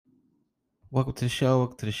Welcome to the show.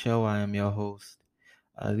 Welcome to the show. I am your host,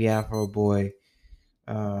 the Afro Boy.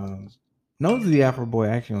 Known as the Afro Boy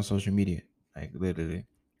actually on social media, like literally,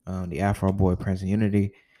 the Afro Boy Prince of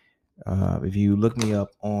Unity. If you look me up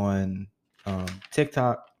on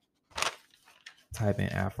TikTok, type in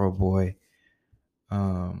Afro Boy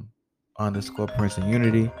underscore Prince of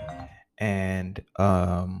Unity, and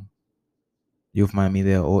you'll find me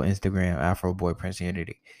there, or Instagram Afro Boy Prince of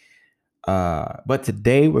Unity. But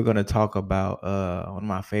today we're gonna talk about one of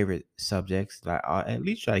my favorite subjects that I at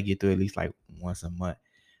least try to get through at least like once a month,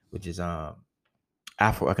 which is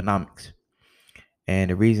Afro Economics.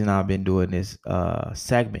 And the reason I've been doing this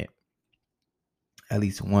segment at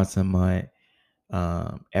least once a month,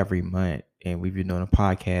 every month, and we've been doing a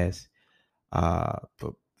podcast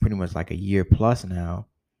for pretty much like a year plus now,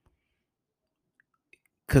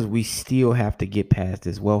 because we still have to get past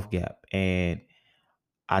this wealth gap. And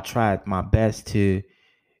I tried my best to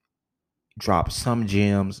drop some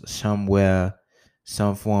gems somewhere,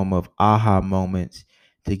 some form of aha moments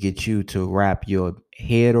to get you to wrap your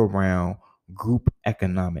head around group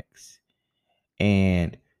economics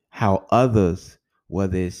and how others,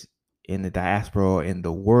 whether it's in the diaspora or in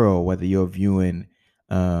the world, whether you're viewing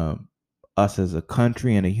us as a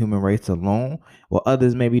country and a human race alone, what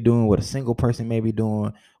others may be doing, what a single person may be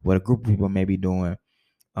doing, what a group of people may be doing,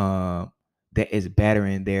 that is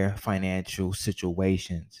bettering their financial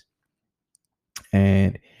situations.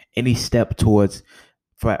 And any step towards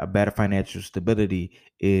a better financial stability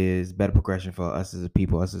is better progression for us as a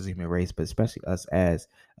people, us as a human race, but especially us as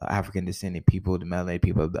African descendant people, the melanated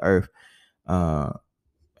people of the earth, uh,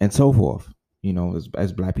 and so forth.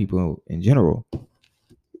 As Black people in general.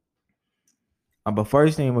 But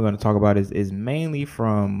first thing we're going to talk about is mainly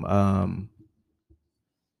from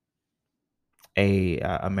a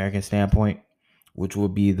American standpoint, which will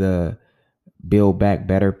be the Build Back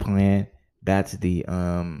Better plan. That's the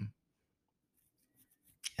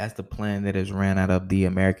plan that is ran out of the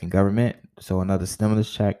American government. So another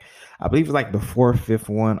stimulus check. I believe it's like the fourth, fifth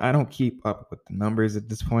one. I don't keep up with the numbers at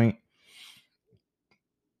this point.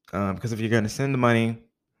 Because if you're going to send the money,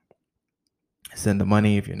 send the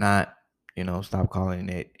money. If you're not, stop calling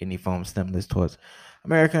it any form of stimulus towards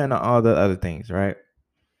America and all the other things, right?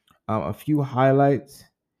 A few highlights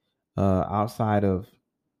outside of,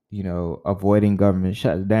 avoiding government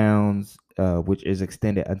shutdowns, which is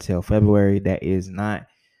extended until February. That is not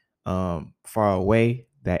far away.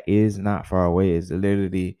 That is not far away. It's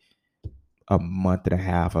literally a month and a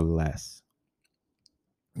half or less.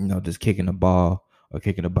 Just kicking the ball or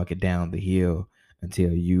kicking the bucket down the hill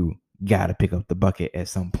until you gotta pick up the bucket at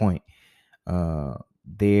some point.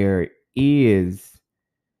 There is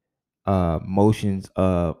motions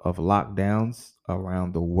of lockdowns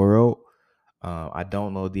around the world. I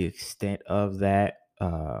don't know the extent of that,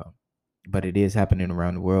 but it is happening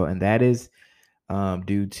around the world, and that is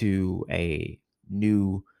due to a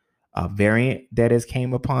new variant that has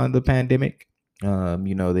came upon the pandemic.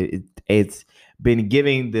 It's been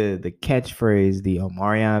giving the catchphrase the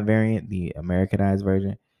Omarion variant, the Americanized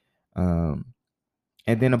version. And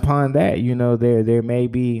then upon that, there may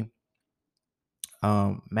be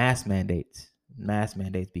mass mandates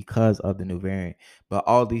because of the new variant. But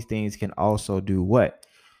all these things can also do what?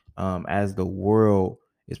 As the world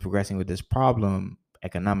is progressing with this problem,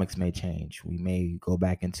 economics may change. We may go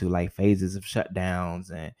back into like phases of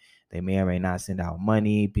shutdowns, and they may or may not send out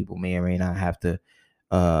money. People may or may not have to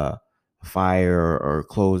uh, fire or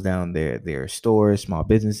close down their stores, small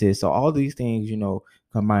businesses. So all these things,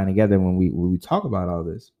 combine together when we talk about all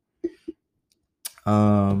this.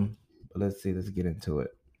 Let's see. Let's get into it.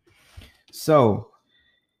 So,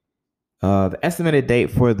 the estimated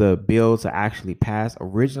date for the bill to actually pass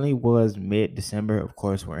originally was mid-December. Of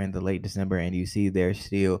course, we're in the late December, and you see they're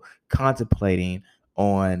still contemplating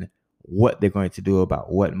on what they're going to do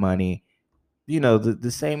about what money.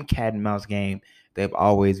 The same cat and mouse game they've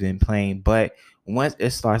always been playing. But once it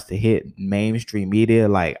starts to hit mainstream media,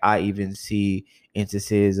 like I even see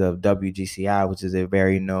instances of WGCI, which is a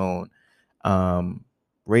very known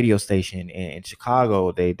radio station in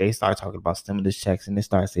Chicago, they start talking about stimulus checks, and it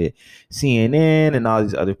starts at CNN and all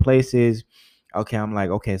these other places. Okay, I'm like,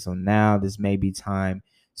 okay, so now this may be time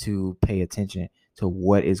to pay attention to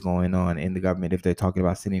what is going on in the government if they're talking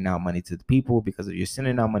about sending out money to the people. Because if you're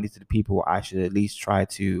sending out money to the people, I should at least try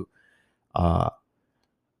to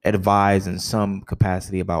advise in some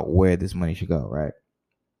capacity about where this money should go, right?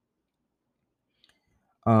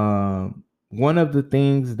 One of the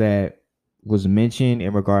things that was mentioned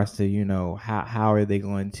in regards to how are they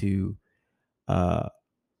going to uh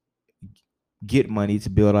get money to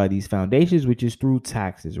build all these foundations, which is through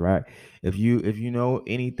taxes, right? If you know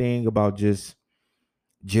anything about just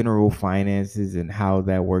general finances and how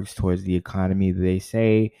that works towards the economy, they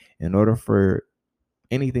say in order for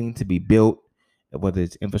anything to be built, whether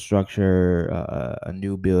it's infrastructure, a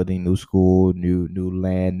new building, new school, new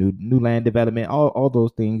land, new land development, all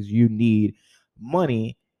those things, you need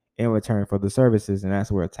money in return for the services, and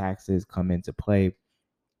that's where taxes come into play.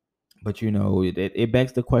 But it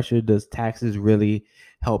begs the question: does taxes really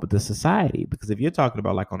help the society? Because if you're talking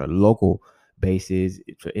about like on a local basis,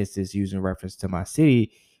 for instance, using reference to my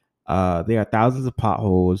city, there are thousands of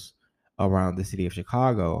potholes around the city of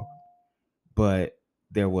Chicago, but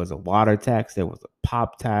there was a water tax, there was a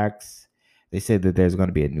pop tax. They said that there's going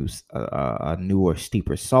to be a newer,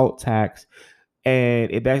 steeper salt tax, and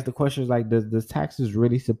it begs the question: like, does taxes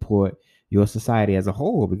really support your society as a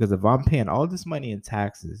whole? Because if I'm paying all this money in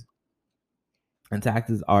taxes, and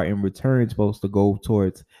taxes are in return supposed to go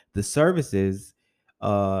towards the services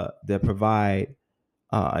that provide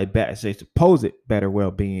a better, say, suppose it better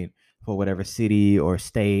well-being for whatever city or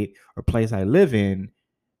state or place I live in,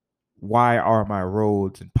 why are my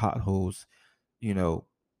roads and potholes, you know,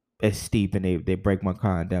 as steep, and they break my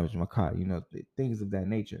car and damage my car, things of that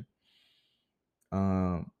nature.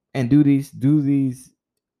 And do these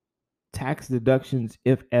tax deductions,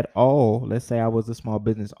 if at all, let's say I was a small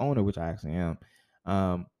business owner, which I actually am,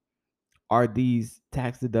 um, are these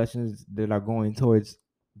tax deductions that are going towards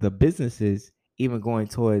the businesses even going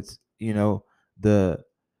towards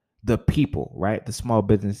the people, right? The small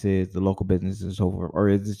businesses, the local businesses, and so forth, or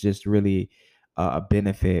is it just really a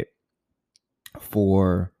benefit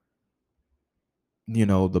for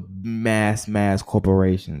the mass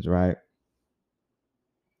corporations, right?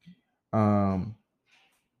 Um,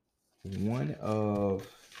 one of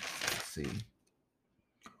let's see,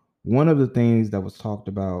 one of the things that was talked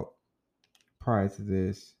about prior to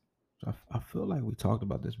this, I feel like we talked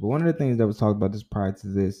about this, but one of the things that was talked about this prior to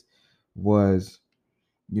this was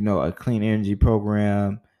a clean energy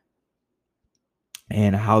program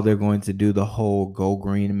and how they're going to do the whole go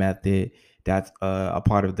green method. That's a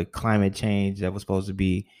part of the climate change that was supposed to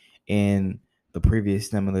be in the previous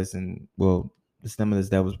stimulus, and well, the stimulus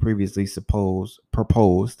that was previously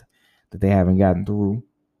proposed that they haven't gotten through.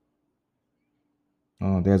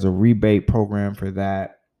 There's a rebate program for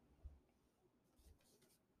that.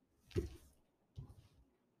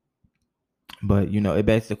 But it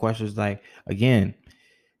begs the question, is like, again,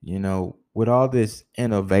 with all this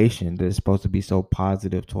innovation that's supposed to be so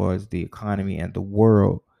positive towards the economy and the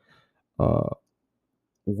world, uh,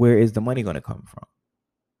 where is the money going to come from?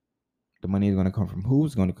 The money is going to come from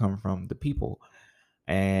who's going to come from the people.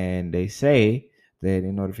 And they say that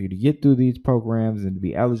in order for you to get through these programs and to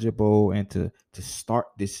be eligible and to start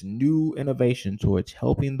this new innovation towards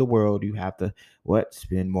helping the world, you have to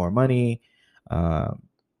spend more money.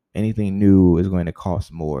 Anything new is going to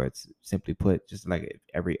cost more. It's simply put, just like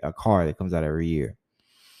a car that comes out every year.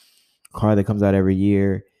 A car that comes out every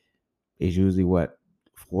year is usually $40,000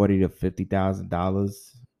 to $50,000.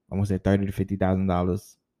 I want to say $30,000 to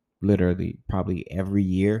 $50,000, literally, probably every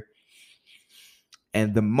year.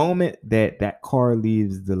 And the moment that that car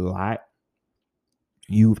leaves the lot,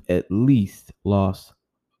 you've at least lost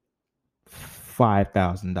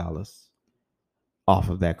 $5,000 off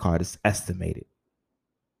of that car. That's estimated.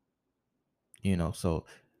 So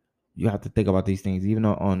you have to think about these things, even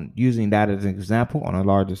on using that as an example on a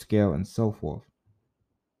larger scale and so forth.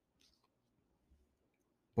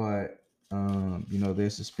 But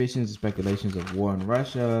there's suspicions and speculations of war in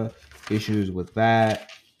Russia, issues with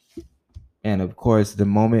that. And of course, the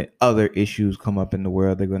moment other issues come up in the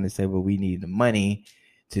world, they're going to say, well, we need the money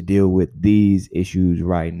to deal with these issues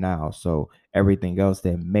right now. So everything else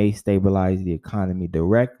that may stabilize the economy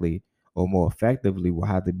directly or more effectively will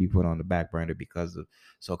have to be put on the back burner because of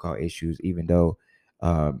so-called issues, even though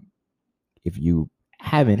if you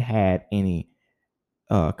haven't had any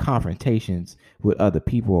confrontations with other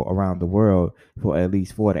people around the world for at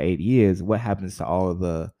least 4 to 8 years, what happens to all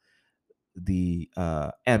the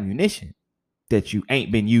ammunition that you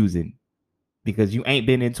ain't been using because you ain't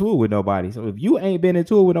been into it with nobody? So if you ain't been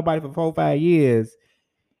into it with nobody for 4 or 5 years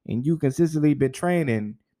and you consistently been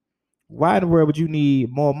training, why in the world would you need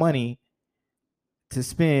more money to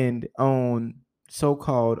spend on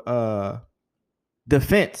so-called a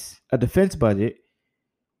defense budget,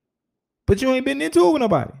 but you ain't been into it with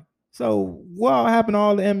nobody? So what happened to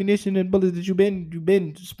all the ammunition and bullets that you've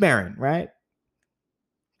been sparing, right?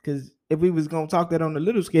 Because if we was gonna talk that on a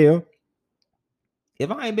little scale, if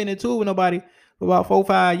I ain't been into it with nobody for about 4 or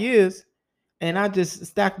 5 years, and I just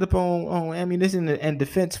stacked up on ammunition and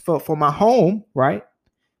defense for my home, right?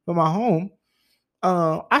 For my home,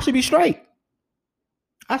 I should be straight.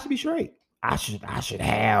 I should be straight. I should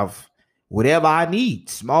have whatever I need,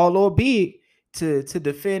 small or big, to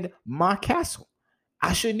defend my castle.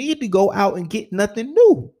 I should need to go out and get nothing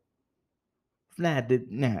new. Now,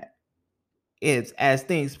 it's as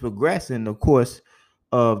things progress in the course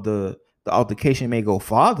of the altercation may go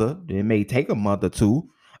farther. It may take a month or two.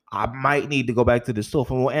 I might need to go back to the store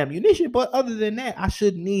for more ammunition, but other than that, I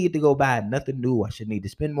shouldn't need to go buy nothing new. I should need to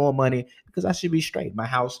spend more money because I should be straight. My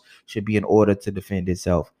house should be in order to defend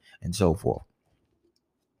itself and so forth.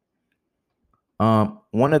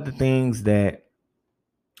 One of the things that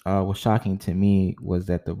was shocking to me was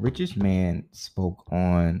that the richest man spoke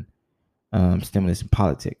on stimulus and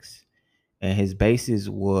politics, and his basis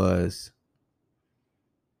was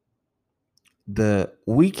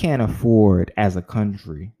we can't afford as a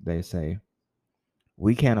country. They say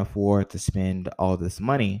we can't afford to spend all this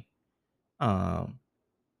money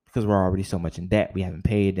because we're already so much in debt. We haven't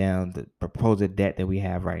paid down the proposed debt that we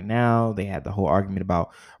have right now. They had the whole argument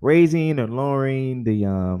about raising or lowering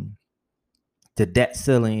the debt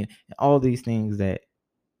ceiling and all these things that,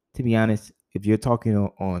 to be honest, if you're talking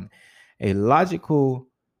on a logical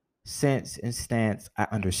sense and stance, I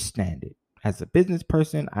understand it. As a business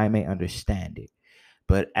person, I may understand it.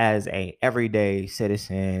 But as a everyday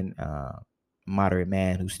citizen, moderate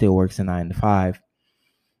man who still works a 9 to 5,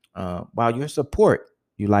 while your support,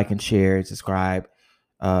 you like and share, subscribe,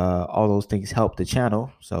 all those things help the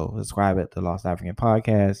channel. So subscribe at the Lost African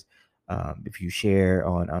Podcast. If you share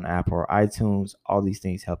on Apple or iTunes, all these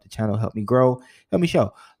things help the channel, help me grow, help me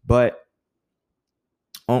show. But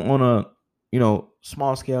on a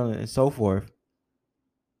small scale and so forth,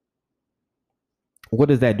 what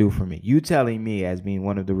does that do for me? You telling me, as being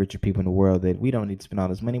one of the richer people in the world, that we don't need to spend all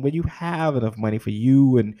this money, but you have enough money for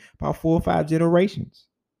you and about 4 or 5 generations.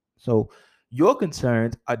 So your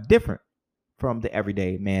concerns are different from the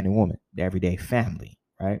everyday man and woman, the everyday family,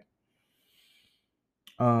 right?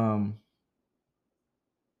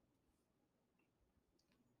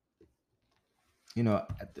 You know,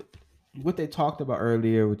 what they talked about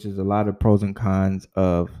earlier, which is a lot of pros and cons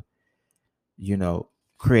of,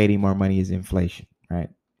 creating more money, is inflation, right?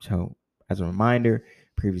 So as a reminder,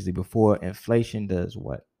 previously before, inflation does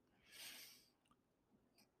what?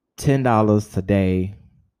 $10 today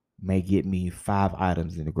may get me 5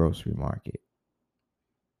 items in the grocery market.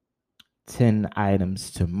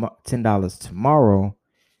 $10 tomorrow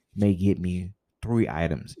may get me 3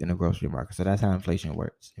 items in the grocery market. So that's how inflation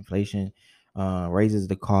works. Inflation raises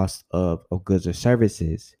the cost of goods or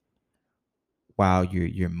services, while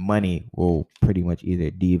your money will pretty much either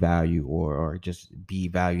devalue or just be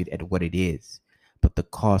valued at what it is. But the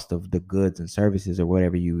cost of the goods and services, or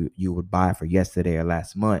whatever you would buy for yesterday or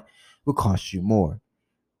last month, will cost you more.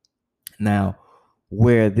 Now,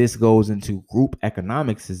 where this goes into group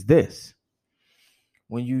economics is this: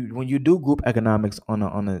 when you do group economics on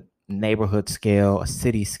a neighborhood scale, a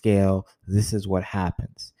city scale, this is what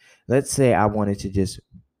happens. Let's say I wanted to just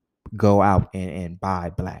go out and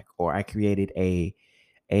buy black, or I created a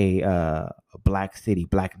black city,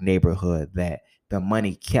 black neighborhood that the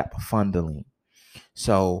money kept funneling.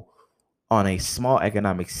 So on a small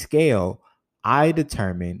economic scale, I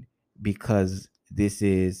determine, because this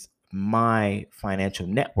is my financial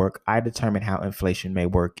network, I determine how inflation may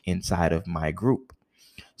work inside of my group.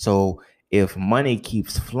 So if money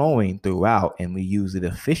keeps flowing throughout and we use it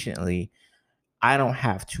efficiently, I don't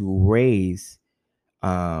have to raise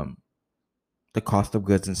the cost of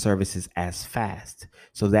goods and services as fast.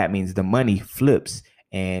 So that means the money flips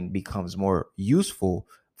and becomes more useful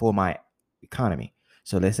for my economy.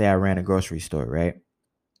 So let's say I ran a grocery store, right?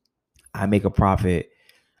 I make a profit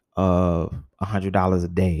of $100 a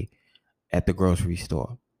day at the grocery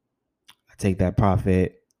store. I take that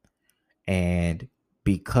profit, and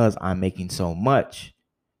because I'm making so much,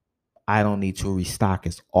 I don't need to restock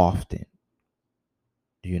as often.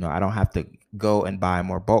 I don't have to go and buy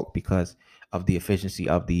more bulk because of the efficiency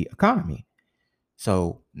of the economy.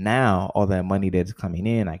 So now all that money that's coming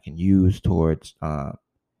in, I can use towards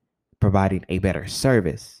providing a better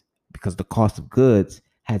service, because the cost of goods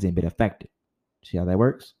hasn't been affected. See how that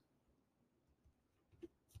works?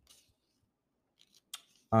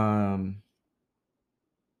 On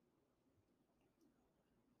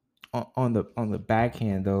the back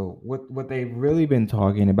end, though, what they've really been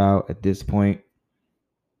talking about at this point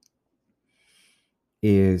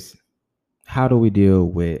is, how do we deal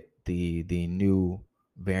with the new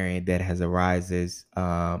variant that has arises?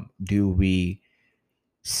 Do we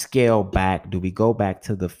scale back? Do we go back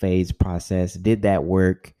to the phase process? Did that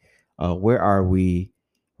work? Where are we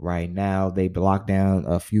right now? They locked down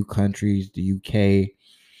a few countries, the UK,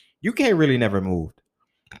 You can't really never move.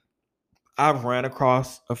 I've ran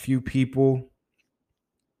across a few people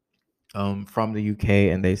from the UK,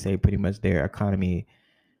 and they say pretty much their economy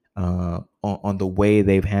on the way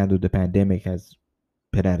they've handled the pandemic has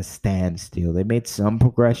been at a standstill. They made some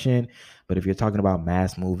progression, but if you're talking about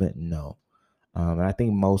mass movement, no. And I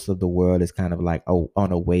think most of the world is kind of like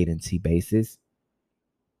on a wait and see basis.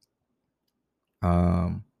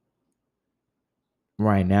 Um,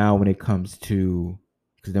 right now, when it comes to,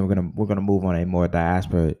 because then we're gonna move on a more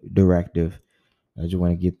diaspora directive. I just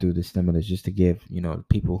want to get through the stimulus just to give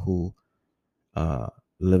people who uh,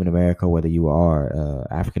 live in America, whether you are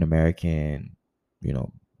African American,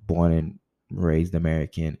 born and raised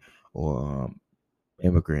American, or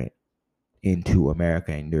immigrant into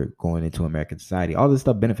America, and they're going into American society. All this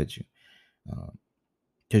stuff benefits you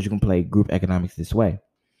because you can play group economics this way.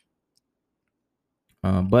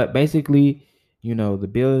 But basically, the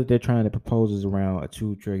bill that they're trying to propose is around a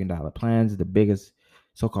 $2 trillion plans. The biggest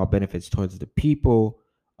so-called benefits towards the people,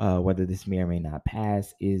 whether this may or may not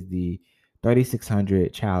pass, is the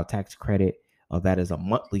 3,600 child tax credit. That is a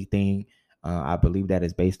monthly thing. I believe that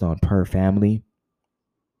is based on per family,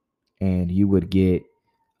 and you would get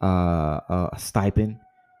a stipend.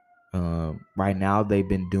 Right now, they've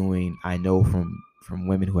been doing. I know from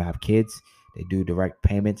women who have kids, they do direct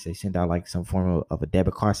payments. They send out like some form of a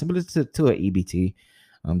debit card, similar to an EBT.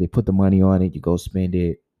 They put the money on it. You go spend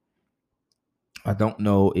it. I don't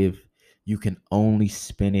know if you can only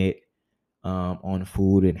spend it on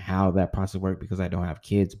food and how that process works because I don't have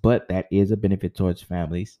kids, but that is a benefit towards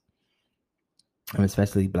families, and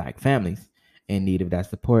especially Black families in need of that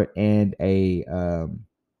support, and a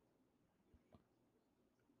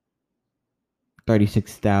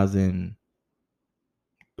 36,000,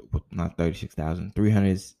 not 36,000,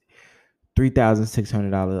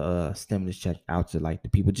 $3,600 stimulus check out to like the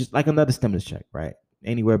people, just like another stimulus check, right?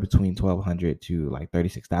 Anywhere between 1,200 to like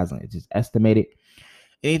 36,000. It's just estimated.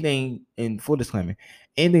 Anything, in full disclaimer,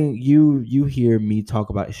 anything you hear me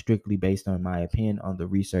talk about is strictly based on my opinion on the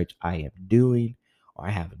research I am doing or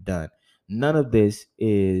I have done. None of this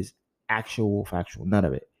is actual factual. None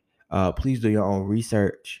of it. Please do your own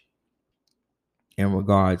research in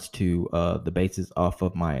regards to the basis off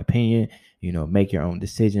of my opinion. Make your own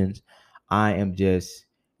decisions. I am just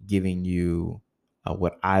giving you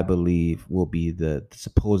what I believe will be the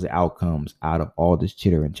supposed outcomes out of all this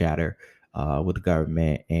chitter and chatter with the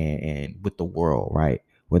government and with the world, right?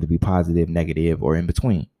 Whether it be positive, negative, or in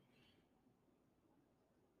between.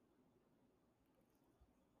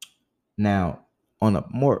 Now, on a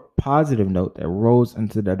more positive note that rose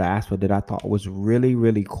into the diaspora that I thought was really,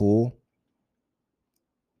 really cool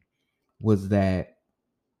was that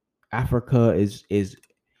Africa is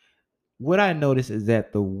what I notice is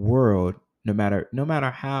that the world, no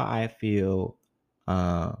matter how I feel,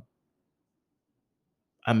 uh,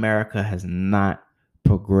 America has not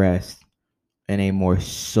progressed in a more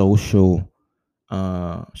social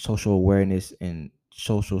awareness and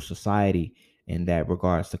social society in that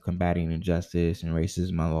regards to combating injustice and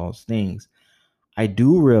racism and all those things. I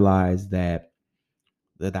do realize that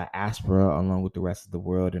the diaspora, along with the rest of the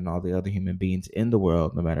world and all the other human beings in the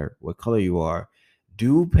world, no matter what color you are,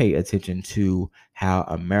 do pay attention to how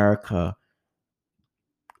America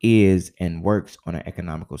is and works on an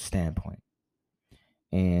economical standpoint.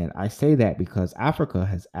 And I say that because Africa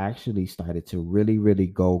has actually started to really, really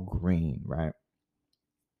go green, right?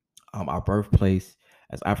 Our birthplace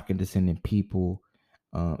as African descendant people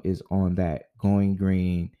is on that going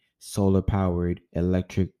green, solar powered,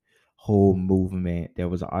 electric whole movement. There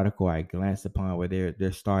was an article I glanced upon where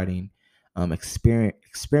they're starting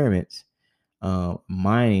experiments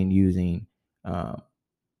mining using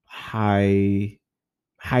high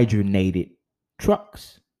hydrogenated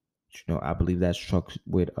trucks. I believe that's trucks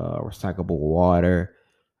with recyclable water.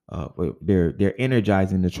 They're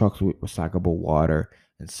energizing the trucks with recyclable water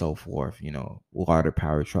and so forth. Water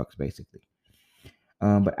powered trucks basically.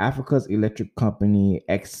 But Africa's electric company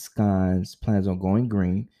Excons plans on going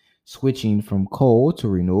green, switching from coal to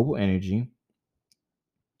renewable energy.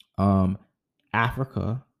 Um,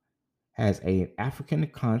 Africa has a African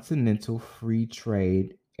Continental Free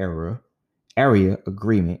Trade area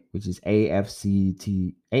agreement, which is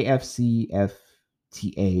AFCFTA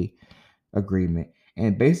agreement,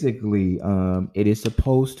 and basically, it is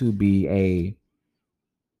supposed to be a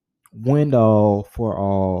win all for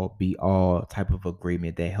all, be all type of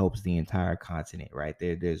agreement that helps the entire continent. Right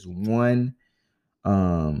there's one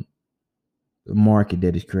market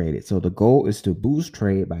that is created. So the goal is to boost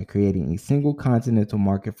trade by creating a single continental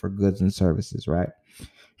market for goods and services. Right,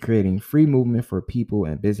 creating free movement for people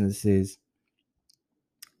and businesses,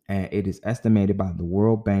 and it is estimated by the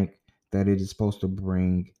World Bank that it is supposed to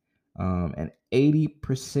bring an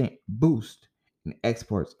 80% boost in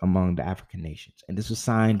exports among the African nations. And this was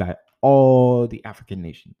signed by all the African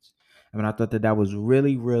nations. I mean, I thought that was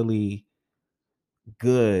really, really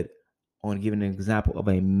good on giving an example of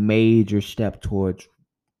a major step towards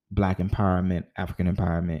Black empowerment, African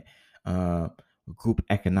empowerment, uh, group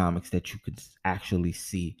economics that you could actually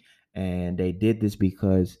see. And they did this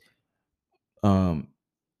because um,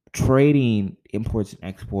 trading imports and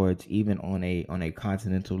exports, even on a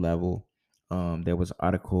continental level, there was an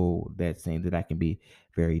article that saying that can be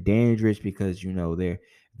very dangerous because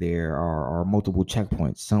there are multiple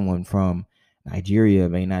checkpoints. Someone from Nigeria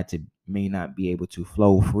may not be able to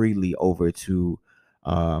flow freely over to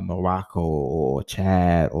Morocco or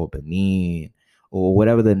Chad or Benin or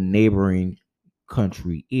whatever the neighboring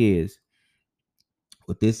country is.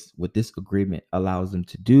 What this agreement allows them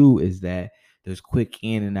to do is that there's quick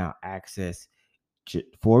in and out access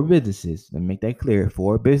for businesses. Let me make that clear,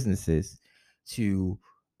 for businesses to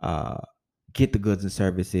uh, get the goods and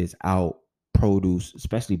services out, produce,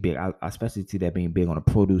 especially big. I especially see that being big on the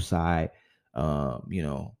produce side. You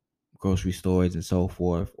know, grocery stores and so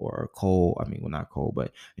forth, or coal. I mean, well, not coal,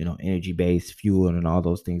 but energy based fuel and all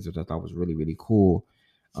those things, which I thought was really, really cool.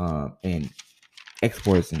 And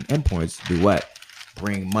exports and imports do what?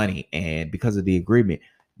 Bring money. And because of the agreement,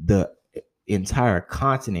 the entire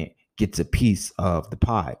continent gets a piece of the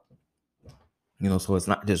pie. So it's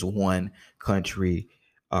not just one country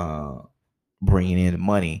uh, bringing in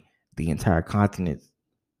money. The entire continent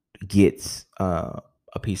gets a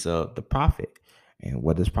piece of the profit. And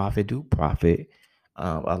what does profit do? Profit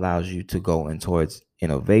allows you to go in towards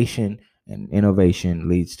innovation, and innovation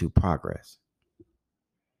leads to progress.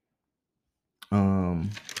 Um,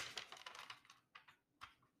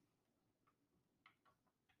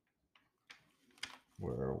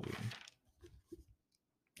 where are we?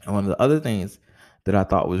 And one of the other things that I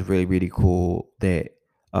thought was really, really cool that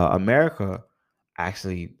America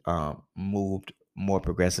actually moved more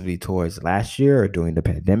progressively towards last year or during the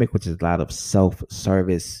pandemic, which is a lot of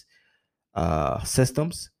self-service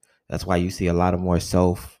systems. That's why you see a lot of more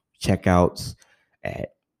self checkouts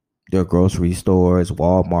at their grocery stores,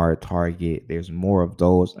 Walmart, Target. There's more of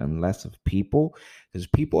those and less of people, because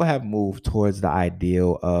people have moved towards the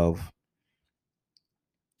ideal of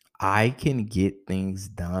I can get things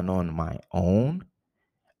done on my own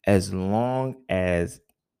as long as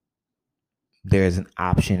there's an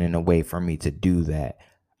option and a way for me to do that.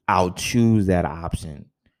 I'll choose that option.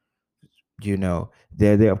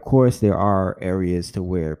 There of course there are areas to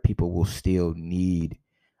where people will still need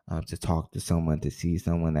to talk to someone, to see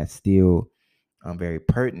someone. That's still very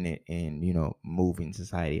pertinent in moving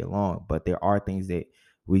society along. But there are things that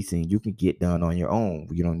we see you can get done on your own.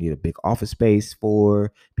 You don't need a big office space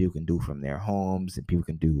for. People can do from their homes, and people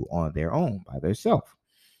can do on their own by themselves.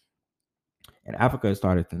 And Africa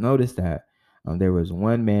started to notice that there was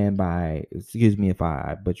one man, by, excuse me if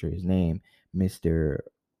I butcher his name, Mr.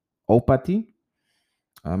 Opati,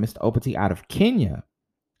 Mr. Opati out of Kenya.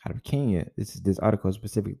 This article is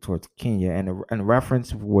specific towards Kenya, and a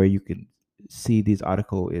reference where you can see this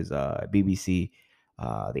article is BBC,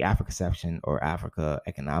 the Africa section, or Africa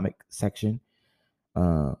Economic section.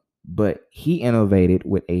 Uh, but he innovated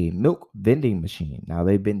with a milk vending machine. Now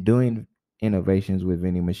they've been doing innovations with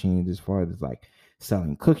vending machines as far as like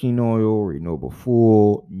selling cooking oil, renewable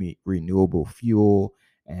fuel,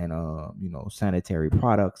 and sanitary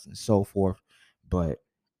products and so forth. But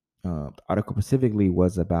the article specifically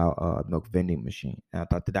was about milk vending machine. And I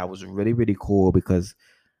thought that was really, really cool because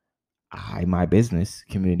my business,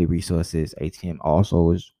 Community Resources ATM,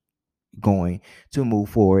 also is going to move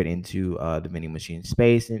forward into the vending machine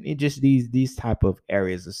space, and it just these type of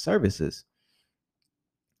areas of services.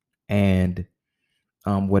 And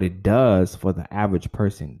what it does for the average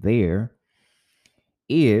person there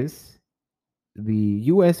is the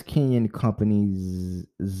U.S. Kenyan company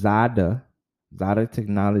Zada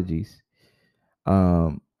Technologies.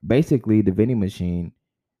 Basically, the vending machine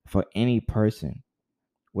for any person,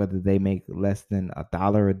 whether they make less than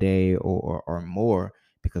 $1 a day or more,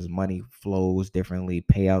 because money flows differently,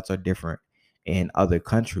 payouts are different in other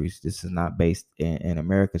countries. This is not based in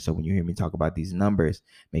America. So when you hear me talk about these numbers,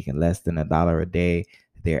 making less than $1 a day,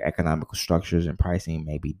 their economical structures and pricing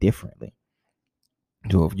may be differently.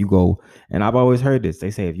 So if you go, and I've always heard this,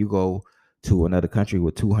 they say if you go to another country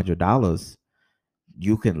with $200,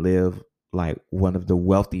 you can live like one of the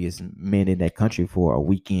wealthiest men in that country for a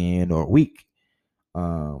weekend or a week.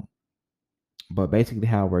 Um, but basically,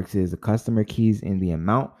 how it works is the customer keys in the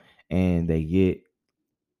amount, and they get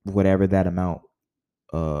whatever that amount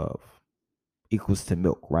of equals to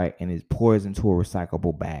milk, right? And it pours into a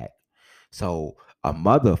recyclable bag. So a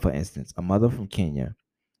mother, for instance, a mother from Kenya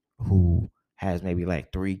who has maybe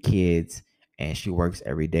like 3 kids and she works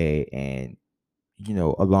every day, and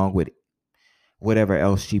along with whatever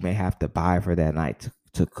else she may have to buy for that night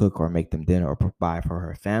to cook or make them dinner or provide for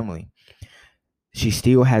her family, she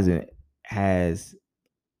still has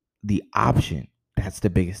the option. That's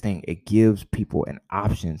the biggest thing. It gives people an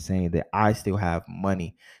option, saying that I still have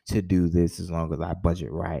money to do this as long as I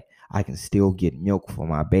budget right. I can still get milk for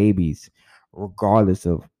my babies, regardless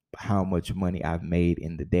of how much money I've made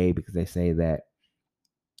in the day, because they say that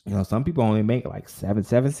some people only make like seven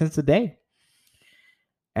cents a day.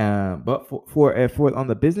 But for on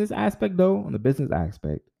the business aspect, though, on the business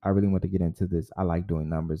aspect, I really want to get into this. I like doing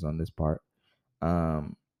numbers on this part.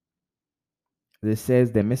 Um, this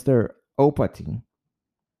says that Mr. Opati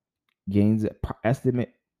gains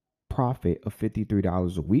estimate profit of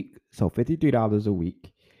 $53 a week. So $53 a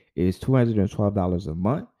week is $212 a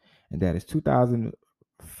month, and that is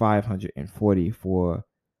 2,540 for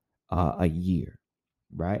a year,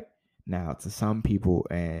 right? Now, to some people,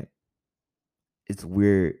 and it's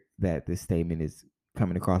weird that this statement is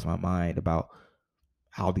coming across my mind about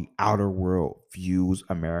how the outer world views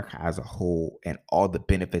America as a whole and all the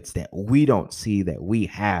benefits that we don't see that we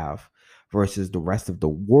have versus the rest of the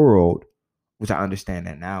world, which I understand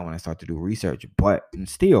that now when I start to do research. But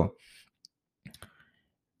still,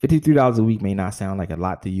 $53 a week may not sound like a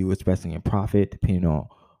lot to you, especially in profit, depending on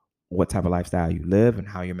what type of lifestyle you live and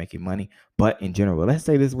how you're making money. But in general, let's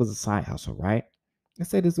say this was a side hustle, right? Let's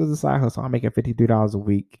say this was a side hustle. I'm making $53 a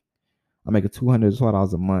week. I'm making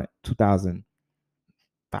 $212 a month,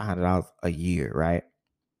 $2,500 a year, right?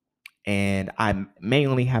 And I may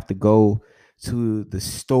only have to go to the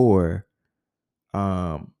store,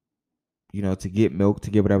 to get milk, to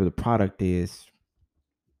get whatever the product is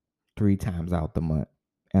 3 times out the month.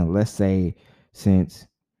 And let's say, since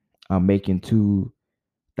I'm making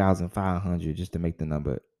 2,500, just to make the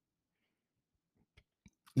number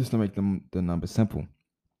simple,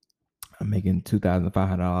 I'm making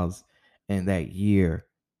 $2,500 in that year,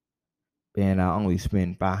 and I only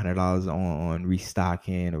spend $500 on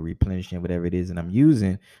restocking or replenishing whatever it is that I'm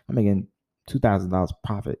using. I'm making $2,000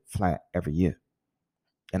 profit flat every year,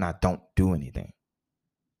 and I don't do anything.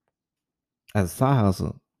 As a side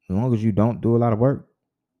hustle, as long as you don't do a lot of work,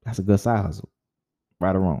 that's a good side hustle,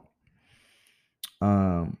 right or wrong.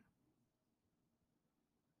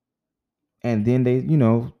 And then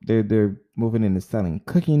they're moving into selling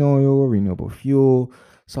cooking oil, renewable fuel.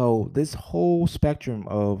 So this whole spectrum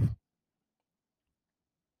of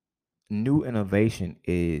new innovation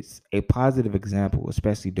is a positive example,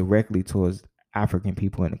 especially directly towards African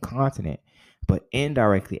people in the continent, but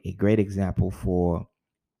indirectly a great example for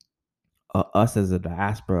us as a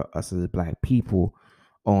diaspora, us as Black people,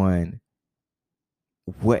 on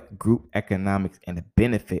what group economics and the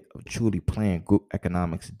benefit of truly playing group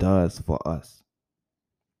economics does for us,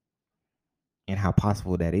 and how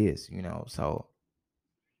possible that is. So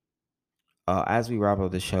as we wrap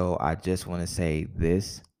up the show, I just want to say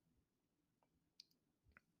this: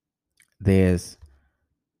 there's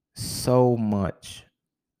so much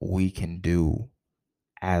we can do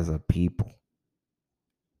as a people.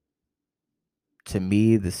 To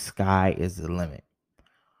me, the sky is the limit.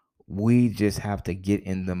 We just have to get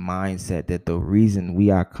in the mindset that the reason we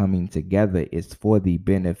are coming together is for the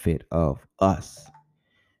benefit of us.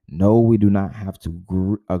 No, we do not have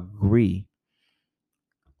to agree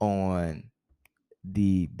on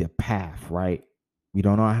the path, right? We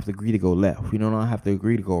don't all have to agree to go left. We don't all have to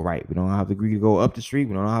agree to go right. We don't all have to agree to go up the street.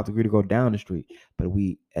 We don't all have to agree to go down the street. But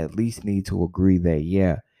we at least need to agree that,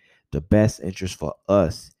 yeah, the best interest for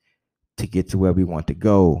us to get to where we want to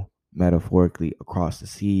go, metaphorically across the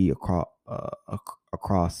sea, across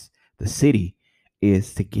the city,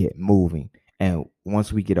 is to get moving. And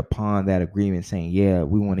once we get upon that agreement saying, yeah,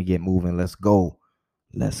 we want to get moving, let's go.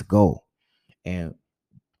 And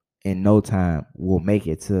in no time, we'll make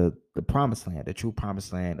it to the promised land, the true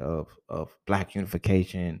promised land of Black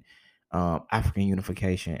unification, African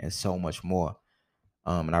unification, and so much more.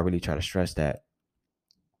 And I really try to stress that.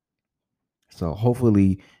 So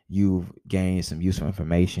hopefully you've gained some useful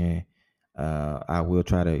information. I will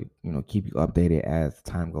try to keep you updated as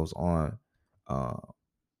time goes on.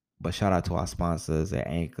 But shout out to our sponsors at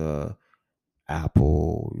Anchor,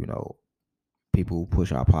 Apple, people who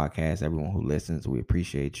push our podcast, everyone who listens. We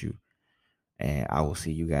appreciate you. And I will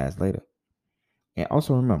see you guys later. And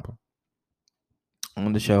also remember,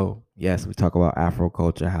 on the show, yes, we talk about Afro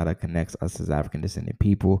culture, how that connects us as African descendant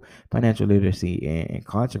people, financial literacy, and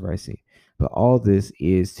controversy. But all this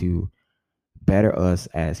is to better us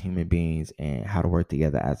as human beings and how to work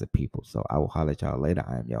together as a people. So I will holler at y'all later.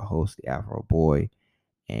 I am your host, the Afro Boy,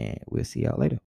 and we'll see y'all later.